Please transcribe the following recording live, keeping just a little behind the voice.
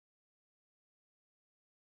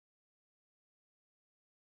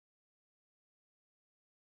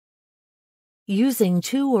Using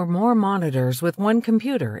 2 or more monitors with one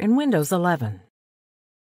computer in Windows 11.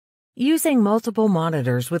 Using multiple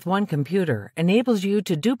monitors with one computer enables you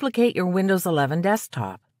to duplicate your Windows 11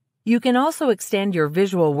 desktop. You can also extend your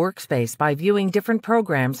visual workspace by viewing different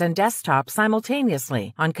programs and desktops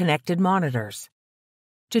simultaneously on connected monitors.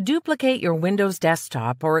 To duplicate your Windows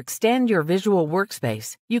desktop or extend your visual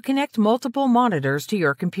workspace, you connect multiple monitors to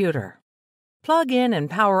your computer. Plug in and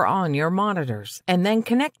power on your monitors, and then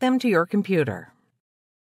connect them to your computer.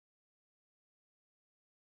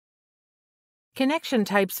 Connection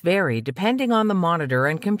types vary depending on the monitor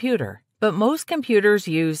and computer, but most computers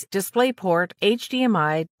use DisplayPort,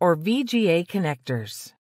 HDMI, or VGA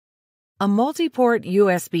connectors. A multi-port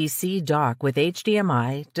USB-C dock with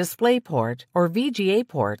HDMI, DisplayPort, or VGA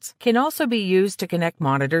ports can also be used to connect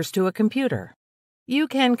monitors to a computer. You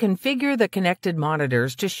can configure the connected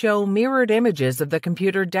monitors to show mirrored images of the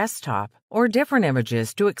computer desktop or different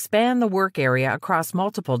images to expand the work area across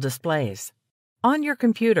multiple displays. On your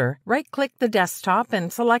computer, right-click the desktop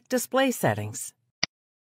and select Display Settings.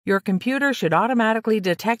 Your computer should automatically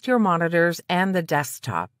detect your monitors and the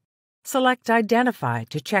desktop. Select Identify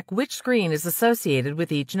to check which screen is associated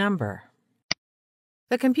with each number.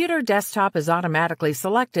 The computer desktop is automatically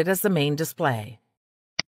selected as the main display.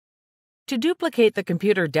 To duplicate the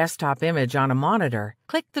computer desktop image on a monitor,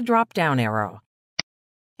 click the drop-down arrow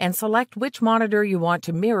and select which monitor you want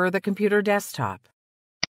to mirror the computer desktop.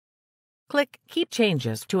 Click Keep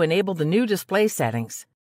Changes to enable the new display settings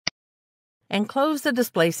and close the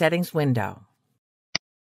display settings window.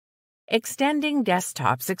 Extending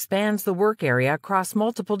desktops expands the work area across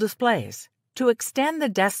multiple displays. To extend the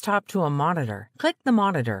desktop to a monitor, click the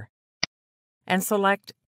monitor and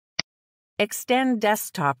select Extend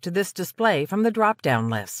Desktop to this display from the drop-down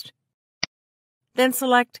list. Then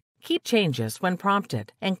select Keep Changes when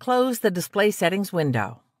prompted and close the display settings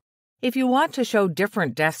window. If you want to show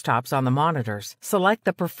different desktops on the monitors, select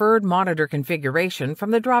the preferred monitor configuration from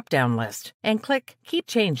the drop-down list and click Keep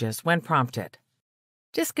Changes when prompted.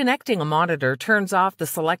 Disconnecting a monitor turns off the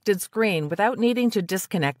selected screen without needing to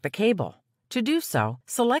disconnect the cable. To do so,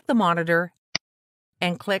 select the monitor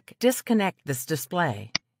and click Disconnect this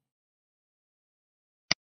display.